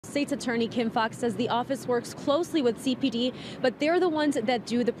State's Attorney Kim Foxx says the office works closely with CPD, but they're the ones that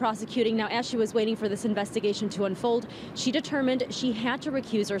do the prosecuting. Now, as she was waiting for this investigation to unfold, she determined she had to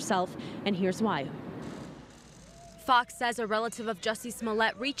recuse herself, and here's why. Foxx says a relative of Jussie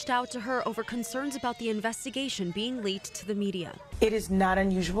Smollett reached out to her over concerns about the investigation being leaked to the media. It is not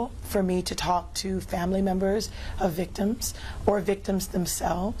unusual for me to talk to family members of victims or victims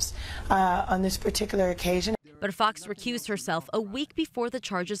themselves on this particular occasion. But Foxx recused herself a week before the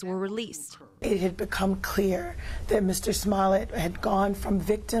charges were released. It had become clear that Mr. Smollett had gone from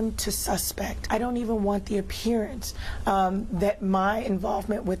victim to suspect. I don't even want the appearance that my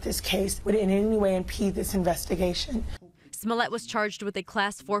involvement with this case would in any way impede this investigation. Smollett was charged with a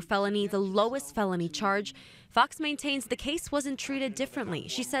Class 4 felony, the lowest felony charge. Foxx maintains the case wasn't treated differently.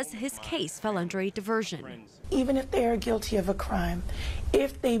 She says his case fell under a diversion. Even if they are guilty of a crime,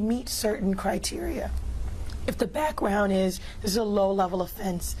 if they meet certain criteria, if the background is this is a low-level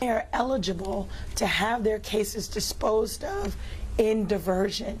offense, they are eligible to have their cases disposed of in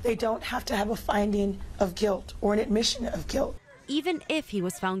diversion. They don't have to have a finding of guilt or an admission of guilt. Even if he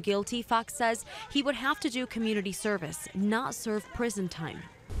was found guilty, Foxx says he would have to do community service, not serve prison time.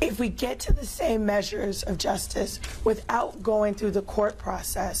 If we get to the same measures of justice without going through the court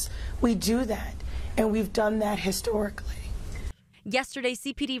process, we do that, and we've done that historically. Yesterday,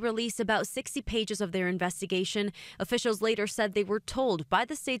 CPD released about 60 pages of their investigation. Officials later said they were told by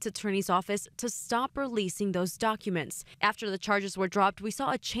the state's attorney's office to stop releasing those documents. After the charges were dropped, we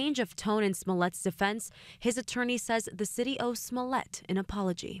saw a change of tone in Smollett's defense. His attorney says the city owes Smollett an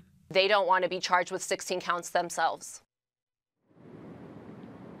apology. They don't want to be charged with 16 counts themselves.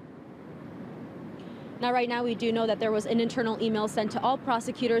 Now, right now, we do know that there was an internal email sent to all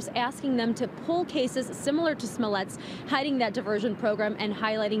prosecutors asking them to pull cases similar to Smollett's, hiding that diversion program and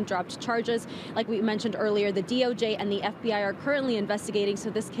highlighting dropped charges. Like we mentioned earlier, the DOJ and the FBI are currently investigating, so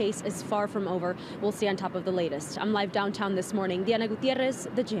this case is far from over. We'll stay on top of the latest. I'm live downtown this morning. Diana Gutierrez,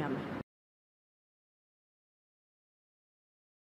 The Jam.